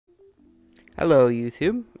Hello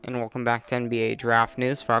YouTube, and welcome back to NBA Draft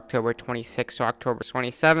News for October 26th to October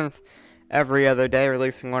 27th. Every other day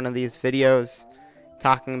releasing one of these videos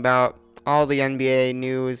talking about all the NBA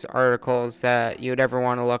news articles that you'd ever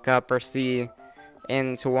want to look up or see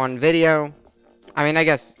into one video. I mean, I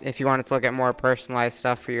guess if you wanted to look at more personalized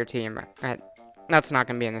stuff for your team, that's not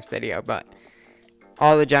going to be in this video, but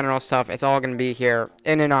all the general stuff, it's all going to be here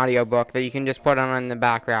in an audiobook that you can just put on in the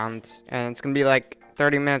background, and it's going to be like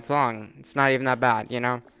 30 minutes long. It's not even that bad, you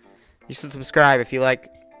know? You should subscribe if you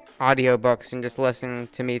like audiobooks and just listen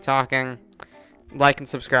to me talking. Like and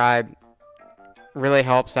subscribe. Really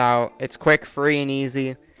helps out. It's quick, free, and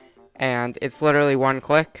easy. And it's literally one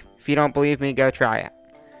click. If you don't believe me, go try it.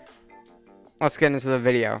 Let's get into the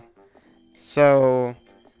video. So,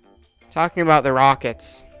 talking about the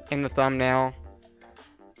Rockets in the thumbnail.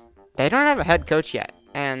 They don't have a head coach yet.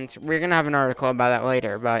 And we're going to have an article about that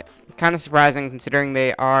later, but kind of surprising considering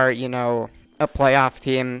they are, you know, a playoff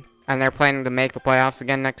team and they're planning to make the playoffs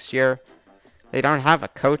again next year. They don't have a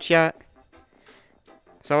coach yet.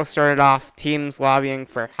 So we'll start it off. Teams lobbying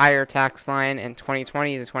for higher tax line in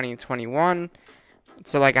 2020 to 2021.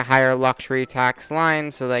 So like a higher luxury tax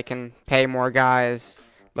line so they can pay more guys.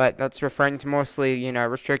 But that's referring to mostly, you know,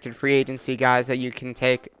 restricted free agency guys that you can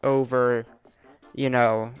take over, you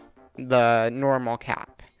know, the normal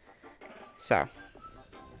cap. So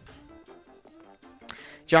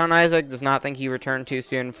John Isaac does not think he returned too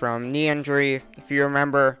soon from knee injury. If you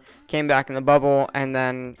remember, came back in the bubble and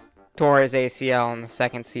then tore his ACL in the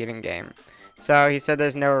second seeding game. So he said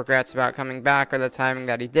there's no regrets about coming back or the timing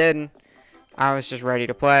that he did. I was just ready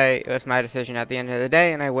to play. It was my decision at the end of the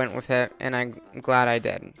day, and I went with it, and I'm glad I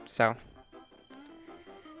did. So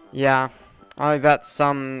yeah. I bet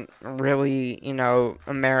some really, you know,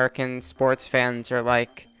 American sports fans are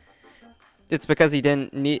like, it's because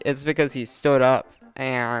it's because he stood up,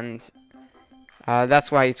 and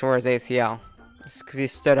that's why he tore his ACL. It's because he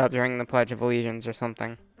stood up during the Pledge of Allegiance or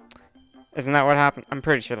something. Isn't that what happened? I'm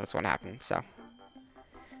pretty sure that's what happened, so.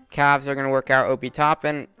 Cavs are going to work out Obi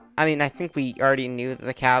Toppin. I mean, I think we already knew that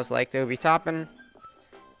the Cavs liked Obi Toppin.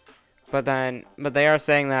 But they are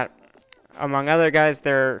saying that among other guys,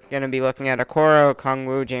 they're going to be looking at Okoro,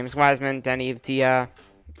 Kongwu, James Wiseman, Denny Avdia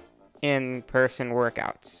in-person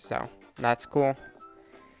workouts. So, that's cool.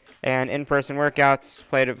 And in-person workouts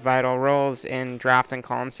played vital roles in drafting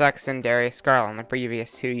Colin Sexton, Darius Garland in the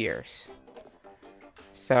previous 2 years.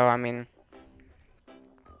 So, I mean,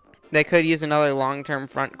 they could use another long-term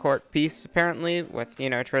front court piece, apparently, with, you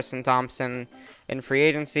know, Tristan Thompson in free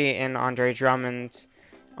agency and Andre Drummond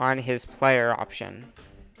on his player option.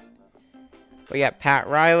 We got Pat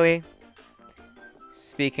Riley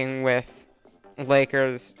speaking with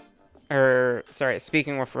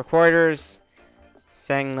speaking with reporters,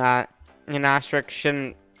 saying that an asterisk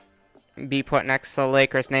shouldn't be put next to the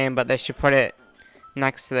Lakers' name, but they should put it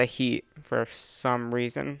next to the Heat for some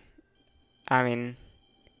reason. I mean,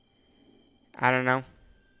 I don't know.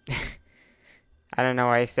 I don't know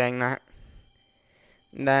why he's saying that.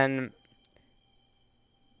 Then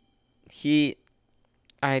Heat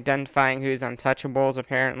identifying who's untouchables,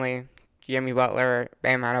 apparently. Jimmy Butler,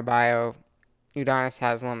 Bam Adebayo, Udonis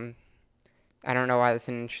Haslem. I don't know why that's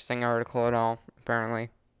an interesting article at all, apparently.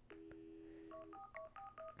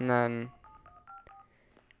 And then,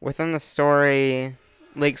 within the story,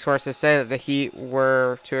 league sources say that the Heat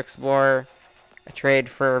were to explore a trade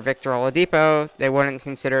for Victor Oladipo. They wouldn't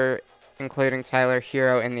consider including Tyler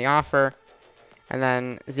Hero in the offer. And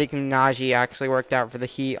then Zeke Nnaji actually worked out for the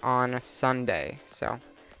Heat on Sunday, so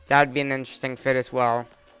that would be an interesting fit as well.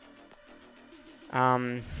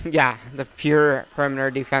 Yeah, the pure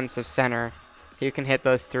perimeter defensive center. You can hit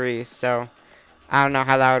those threes, so I don't know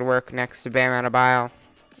how that would work next to Bam Adebayo.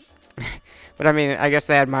 But I mean, I guess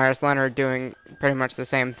they had Myers Leonard doing pretty much the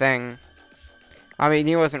same thing. I mean,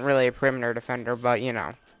 he wasn't really a perimeter defender, but, you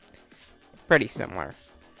know, pretty similar.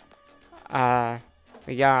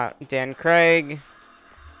 We got Dan Craig,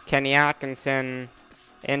 Kenny Atkinson,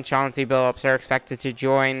 and Chauncey Billups are expected to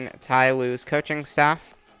join Ty Lue's coaching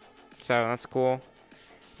staff. So that's cool.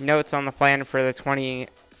 Notes on the plan for the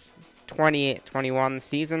 2020-21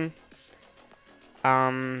 season.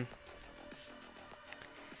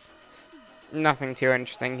 Nothing too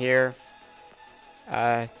interesting here.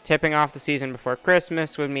 Tipping off the season before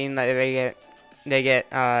Christmas would mean that they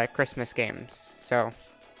get Christmas games. So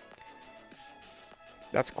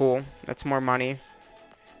that's cool. That's more money.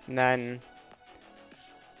 And then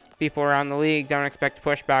people around the league don't expect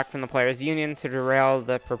pushback from the players' union to derail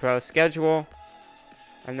the proposed schedule.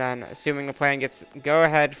 And then, assuming the plan gets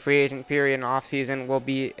go-ahead, free agent period and off-season will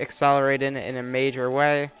be accelerated in a major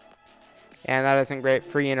way. And that isn't great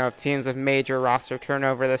for, teams with major roster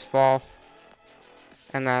turnover this fall.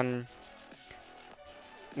 And then,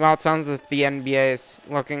 while it sounds as if the NBA is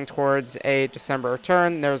looking towards a December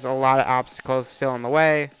return, there's a lot of obstacles still in the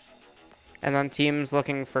way. And then teams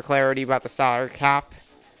looking for clarity about the salary cap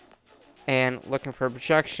and looking for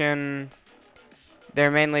projection.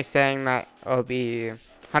 They're mainly saying that it'll be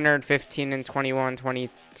 115 in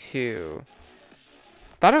 21-22.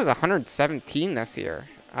 Thought it was 117 this year.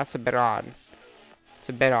 That's a bit odd. It's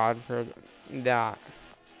a bit odd for that.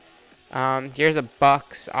 Here's a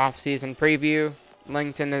Bucks offseason preview.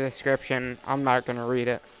 Linked in the description. I'm not going to read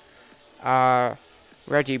it.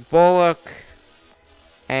 Reggie Bullock.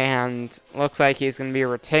 And looks like he's going to be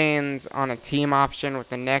retained on a team option with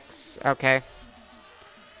the Knicks. Okay.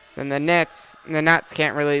 Then the Nets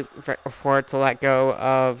can't really afford to let go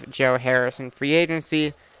of Joe Harris in free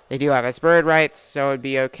agency. They do have his bird rights, so it would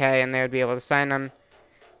be okay, and they would be able to sign him.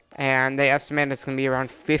 And they estimate it's going to be around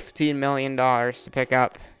 $15 million to pick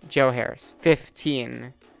up Joe Harris.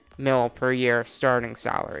 $15 million per year starting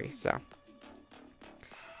salary. So,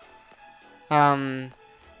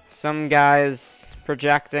 some guys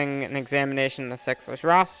projecting an examination of the Sixers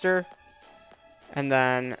roster, and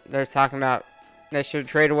then they're talking about they should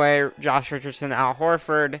trade away Josh Richardson, Al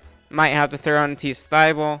Horford, might have to throw in Matisse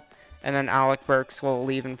Thybulle, and then Alec Burks will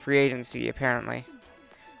leave in free agency apparently.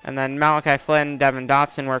 And then Malachi Flynn, Devin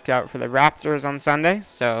Dotson worked out for the Raptors on Sunday,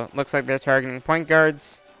 so it looks like they're targeting point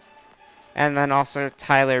guards. And then also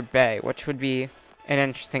Tyler Bey, which would be an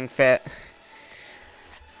interesting fit.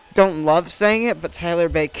 Don't love saying it, but Tyler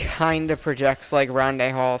Bey kind of projects like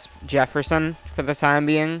Rondé Hall Jefferson for the time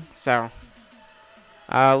being. So,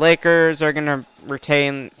 Lakers are going to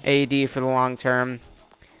retain AD for the long term.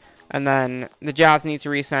 And then the Jazz need to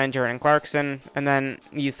re-sign Jordan Clarkson. And then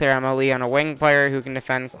use their MLE on a wing player who can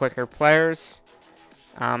defend quicker players.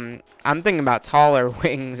 I'm thinking about taller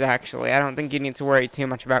wings, actually. I don't think you need to worry too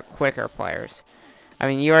much about quicker players. I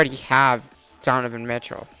mean, you already have Donovan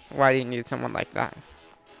Mitchell. Why do you need someone like that?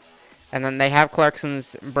 And then they have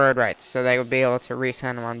Clarkson's bird rights, so they would be able to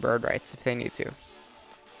re-sign him on bird rights if they need to.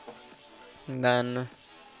 And then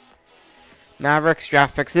Mavericks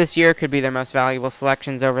draft picks this year could be their most valuable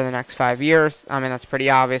selections over the next 5 years. I mean, that's pretty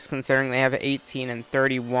obvious considering they have 18 and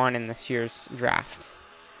 31 in this year's draft.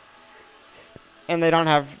 And they don't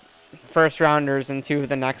have first rounders in 2 of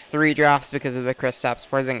the next 3 drafts because of the Kristaps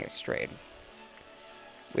Porzingis trade.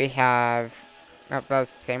 We have, that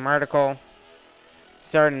was the same article,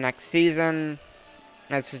 starting next season.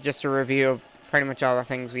 This is just a review of pretty much all the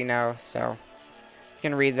things we know, so you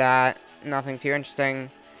can read that. Nothing too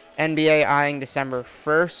interesting. NBA eyeing December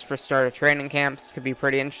 1st for start of training camps. Could be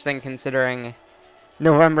pretty interesting considering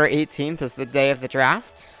November 18th is the day of the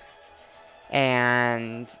draft.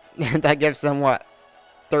 And that gives them, what,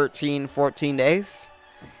 13, 14 days?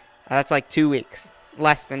 That's like 2 weeks.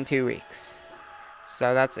 Less than 2 weeks.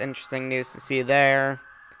 So that's interesting news to see there.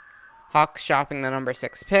 Hawks shopping the number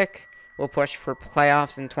 6 pick. Will push for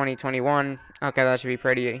playoffs in 2021. Okay, that should be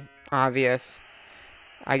pretty obvious.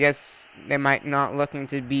 I guess they might not looking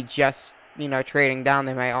to be just, trading down.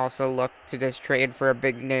 They might also look to just trade for a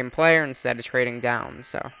big name player instead of trading down.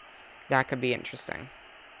 So that could be interesting.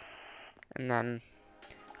 And then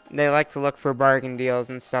they like to look for bargain deals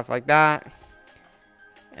and stuff like that.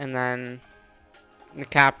 And then the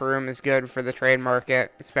cap room is good for the trade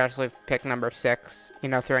market, especially if pick number 6,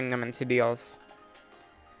 throwing them into deals.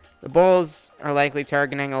 The Bulls are likely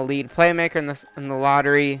targeting a lead playmaker in the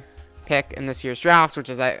lottery pick in this year's draft, which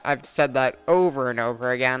is, I've said that over and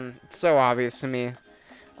over again. It's so obvious to me.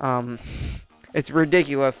 It's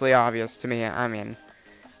ridiculously obvious to me. I mean,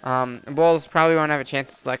 the Bulls probably won't have a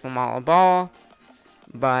chance to select LaMelo Ball,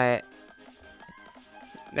 but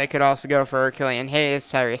they could also go for Killian Hayes,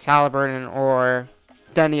 Tyrese Halliburton, or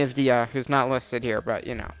Denny Avdija, who's not listed here, but,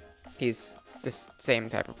 he's the same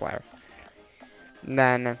type of player. And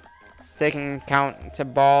then, taking account to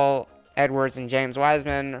Ball, Edwards, and James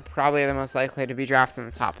Wiseman, probably the most likely to be drafted in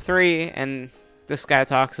the top 3, and this guy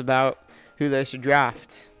talks about who they should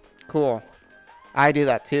draft. Cool. I do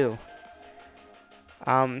that too.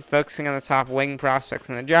 Focusing on the top wing prospects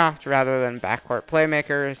in the draft rather than backcourt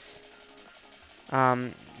playmakers.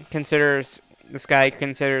 This guy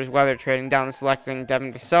considers whether trading down and selecting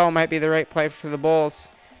Devin Vassell might be the right play for the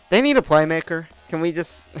Bulls. They need a playmaker. Can we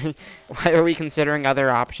just... why are we considering other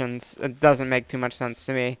options? It doesn't make too much sense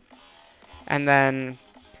to me. And then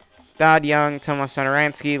Thad Young, Tomas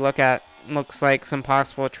Satoransky looks like some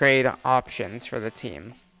possible trade options for the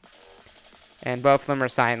team. And both of them are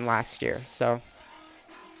signed last year, so...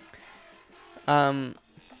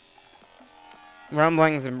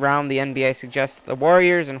 rumblings around the NBA suggest the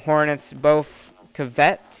Warriors and Hornets both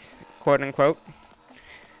covet, quote-unquote,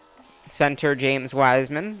 center James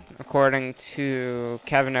Wiseman, according to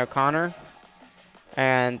Kevin O'Connor.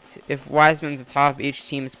 And if Wiseman's atop each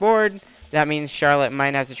team's board, that means Charlotte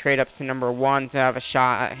might have to trade up to number 1 to have a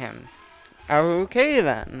shot at him. Okay,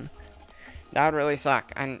 then. That would really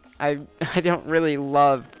suck. And I don't really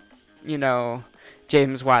love,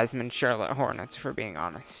 James Wiseman, Charlotte Hornets, for being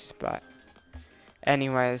honest. But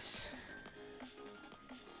anyways,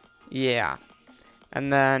 yeah.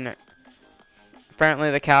 And then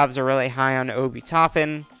apparently the Cavs are really high on Obi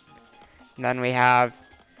Toppin. And then we have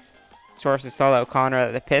sources tell O'Connor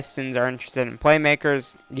that the Pistons are interested in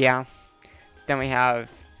playmakers. Yeah. Then we have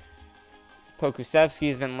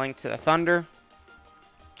Pokusevski's been linked to the Thunder.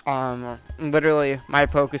 Literally, my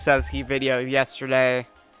Pokusevski video yesterday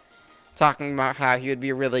talking about how he would be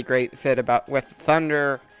a really great fit with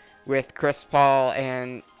Thunder, with Chris Paul,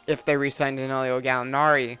 and if they re-signed Danilo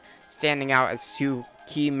Gallinari, standing out as 2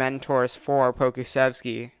 key mentors for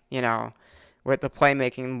Pokusevski, with the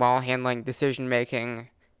playmaking, ball handling, decision making,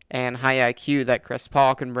 and high IQ that Chris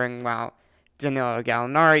Paul can bring, while Danilo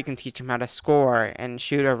Gallinari can teach him how to score and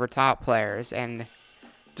shoot over top players and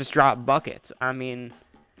just drop buckets. I mean,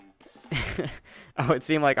 it would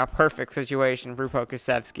seem like a perfect situation for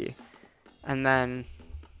Pokusevski. And then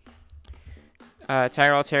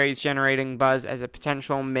Tyrell Terry's generating buzz as a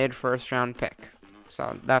potential mid-first round pick.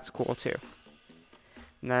 So that's cool too.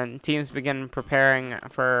 And then teams begin preparing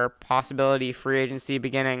for possibility free agency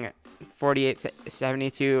beginning 48 to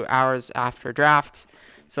 72 hours after draft.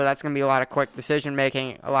 So that's going to be a lot of quick decision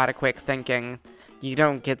making, a lot of quick thinking. You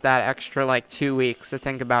don't get that extra 2 weeks to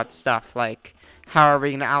think about stuff like how are we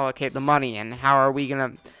going to allocate the money and how are we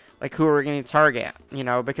going to, who are we going to target,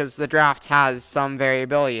 because the draft has some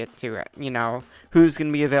variability to it, who's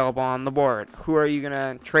going to be available on the board, who are you going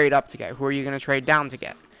to trade up to get, who are you going to trade down to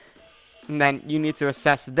get. And then you need to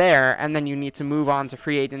assess there, and then you need to move on to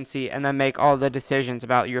free agency and then make all the decisions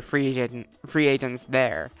about your free agents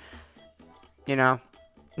there.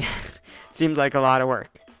 Seems like a lot of work.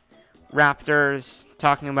 Raptors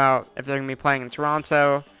talking about if they're going to be playing in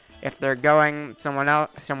Toronto. If they're going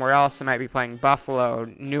somewhere else, they might be playing Buffalo,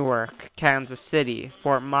 Newark, Kansas City,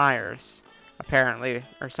 Fort Myers, apparently,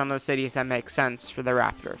 are some of the cities that make sense for the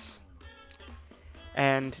Raptors.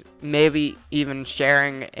 And maybe even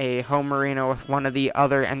sharing a home arena with one of the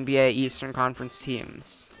other NBA Eastern Conference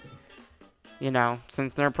teams.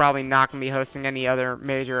 Since they're probably not going to be hosting any other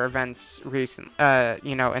major events in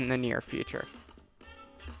the near future.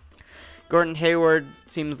 Gordon Hayward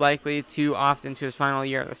seems likely to opt into his final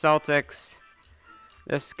year at the Celtics.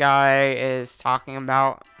 This guy is talking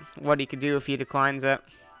about what he could do if he declines it.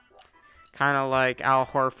 Kind of like Al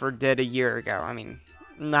Horford did a year ago. I mean,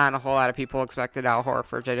 not a whole lot of people expected Al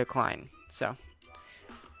Horford to decline. So,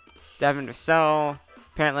 Devin Vassell.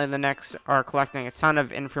 Apparently the Knicks are collecting a ton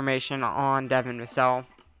of information on Devin Vassell.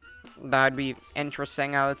 That'd be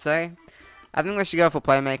interesting, I would say. I think they should go for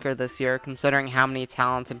playmaker this year, considering how many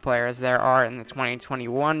talented players there are in the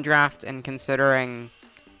 2021 draft, and considering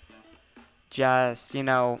just,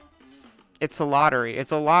 it's a lottery.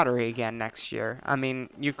 It's a lottery again next year. I mean,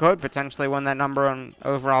 you could potentially win that number 1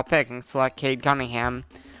 overall pick and select Cade Cunningham,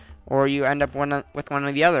 or you end up with one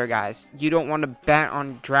of the other guys. You don't want to bet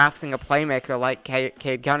on drafting a playmaker like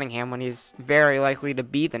Cade Cunningham when he's very likely to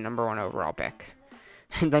be the number 1 overall pick.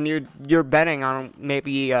 And then you're betting on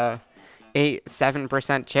maybe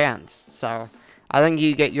 7% chance. So I think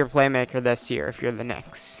you get your playmaker this year if you're the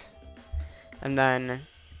Knicks. And then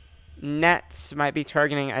Nets might be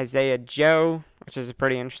targeting Isaiah Joe, which is a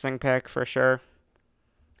pretty interesting pick for sure.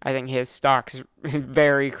 I think his stock's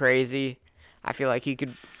very crazy. I feel like he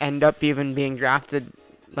could end up even being drafted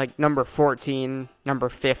number 14, number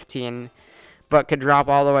 15, but could drop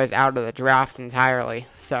all the way out of the draft entirely.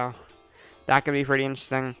 So that could be pretty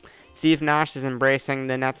interesting. Steve Nash is embracing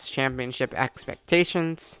the Nets championship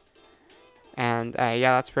expectations. And,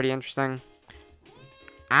 yeah, that's pretty interesting.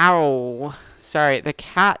 Ow. Sorry, the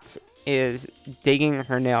cat is digging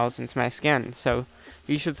her nails into my skin. So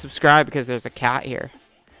you should subscribe because there's a cat here.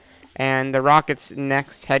 And the Rockets'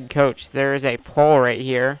 next head coach, there is a poll right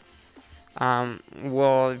here.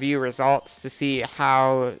 We'll view results to see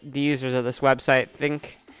how the users of this website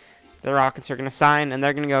think the Rockets are going to sign. And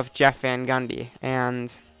they're going to go with Jeff Van Gundy.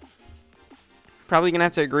 And probably going to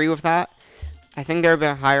have to agree with that. I think they're a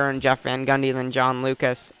bit higher on Jeff Van Gundy than John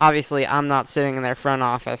Lucas. Obviously, I'm not sitting in their front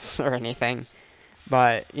office or anything.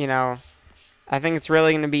 But, I think it's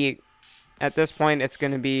really going to be, at this point, it's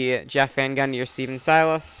going to be Jeff Van Gundy or Steven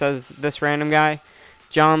Silas, says this random guy.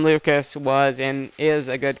 John Lucas was and is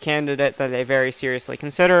a good candidate that they very seriously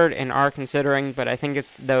considered and are considering, but I think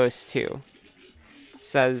it's those two.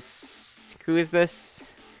 Says, who is this?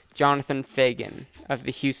 Jonathan Fagan of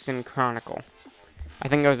the Houston Chronicle. I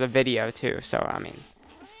think it was a video too, so I mean,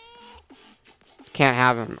 can't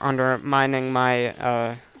have him undermining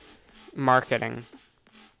my marketing.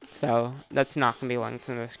 So that's not going to be linked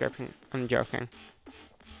in the description. I'm joking.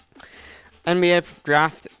 NBA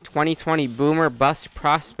Draft 2020 Boomer Bust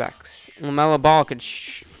Prospects. LaMelo Ball could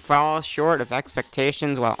fall short of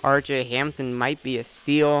expectations, while RJ Hampton might be a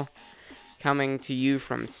steal. Coming to you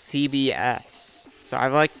from CBS. So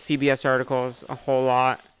I've liked CBS articles a whole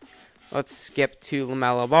lot. Let's skip to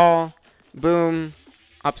LaMelo Ball. Boom.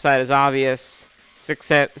 Upside is obvious.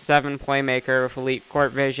 6'7" playmaker with elite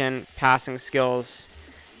court vision, passing skills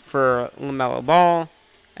for LaMelo Ball.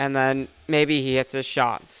 And then maybe he hits his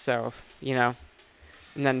shots. So, you know.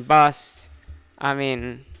 And then bust. I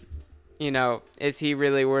mean, you know, is he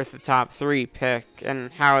really worth the top 3 pick?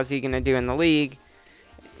 And how is he going to do in the league?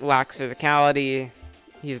 Lacks physicality.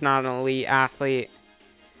 He's not an elite athlete.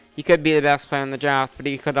 He could be the best player in the draft, but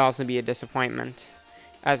he could also be a disappointment.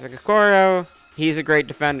 Isaac Okoro, he's a great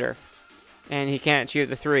defender, and he can't shoot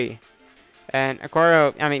the 3. And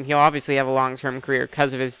Okoro, I mean, he'll obviously have a long-term career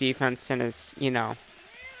because of his defense and his, you know,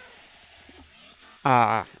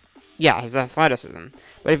 his athleticism.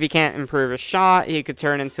 But if he can't improve his shot, he could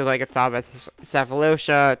turn into like a Thabo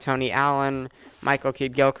Sefolosha, Tony Allen, Michael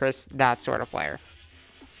Kidd-Gilchrist, that sort of player.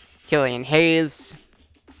 Killian Hayes,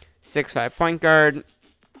 6'5" point guard.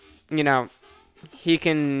 You know, he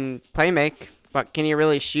can play make, but can he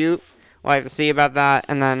really shoot? We'll have to see about that.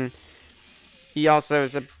 And then he also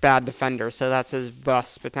is a bad defender, so that's his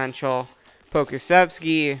bust potential.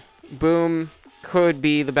 Pokusevski, boom, could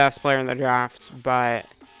be the best player in the draft, but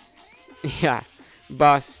yeah,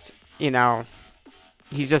 bust, you know,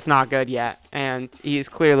 he's just not good yet. And he's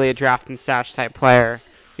clearly a draft and stash type player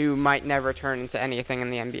who might never turn into anything in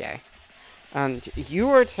the NBA. And you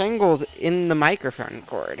are tangled in the microphone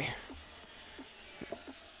cord.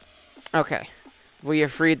 Okay, we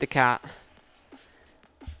have freed the cat.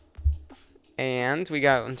 And we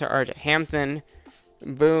got into RJ Hampton.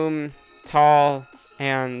 Boom, tall,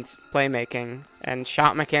 and playmaking. And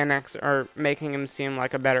shot mechanics are making him seem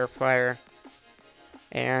like a better player.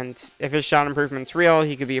 And if his shot improvement's real,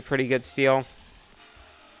 he could be a pretty good steal.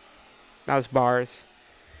 That was bars.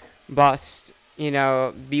 Bust, you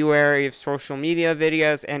know, be wary of social media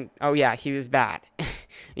videos. And, oh yeah, he was bad.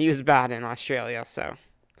 He was bad in Australia, so.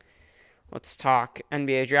 Let's talk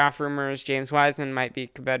NBA draft rumors. James Wiseman might be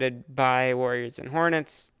coveted by Warriors and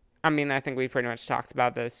Hornets. I mean, I think we pretty much talked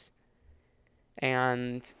about this.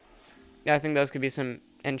 And I think those could be some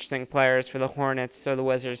interesting players for the Hornets or the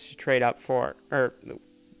Wizards to trade up for. Or the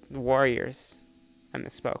Warriors. I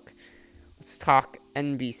misspoke. Let's talk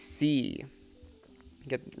NBC.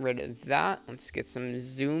 Get rid of that. Let's get some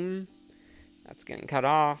zoom. That's getting cut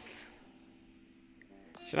off.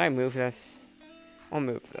 Should I move this? I'll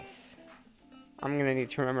move this. I'm going to need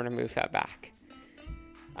to remember to move that back.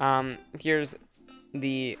 Here's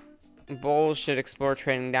the Bulls should explore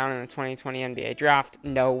trading down in the 2020 NBA draft.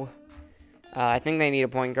 No. I think they need a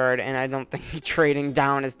point guard, and I don't think trading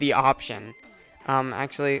down is the option.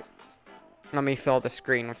 Actually, let me fill the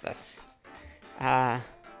screen with this. I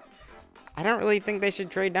don't really think they should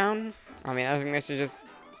trade down. I mean, I think they should just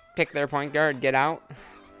pick their point guard, get out,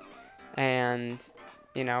 and,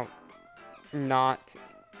 you know, not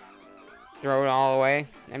throw it all away.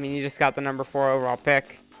 I mean, you just got the number 4 overall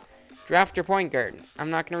pick. Draft your point guard. I'm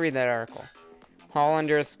not going to read that article.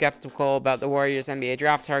 Hollander is skeptical about the Warriors' NBA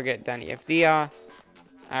draft target, Deni Avdija.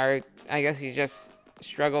 I guess he's just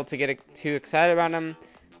struggled to get too excited about him.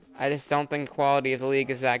 I just don't think the quality of the league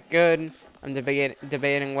is that good. I'm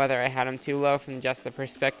debating whether I had him too low from just the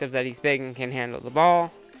perspective that he's big and can handle the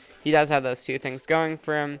ball. He does have those two things going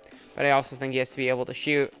for him, but I also think he has to be able to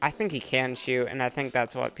shoot. I think he can shoot, and I think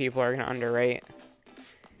that's what people are going to underrate.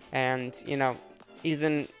 And, you know, he's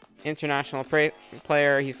an international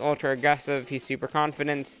player. He's ultra aggressive. He's super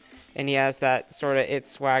confident, and he has that sort of it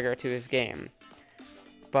swagger to his game.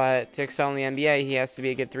 But to excel in the NBA, he has to be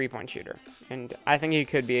a good three-point shooter. And I think he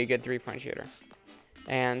could be a good three-point shooter.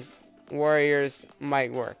 And Warriors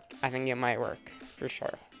might work. I think it might work, for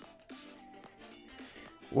sure.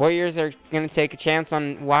 Warriors are going to take a chance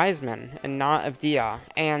on Wiseman and not Avdija.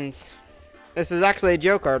 And this is actually a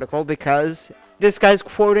joke article because this guy's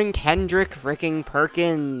quoting Kendrick freaking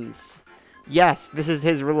Perkins. Yes, this is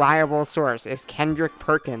his reliable source. It's Kendrick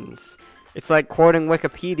Perkins. It's like quoting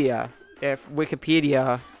Wikipedia if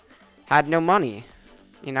Wikipedia had no money,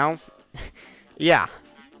 you know? Yeah,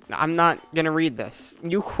 I'm not gonna read this.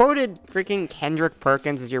 You quoted freaking Kendrick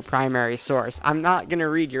Perkins as your primary source. I'm not gonna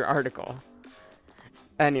read your article.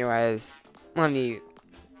 Anyways, let me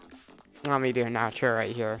do an outro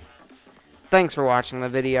right here. Thanks for watching the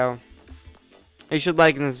video. You should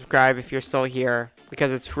like and subscribe if you're still here,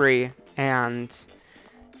 because it's free, and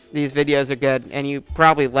these videos are good, and you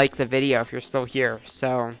probably like the video if you're still here.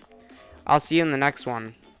 So, I'll see you in the next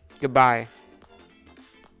one. Goodbye.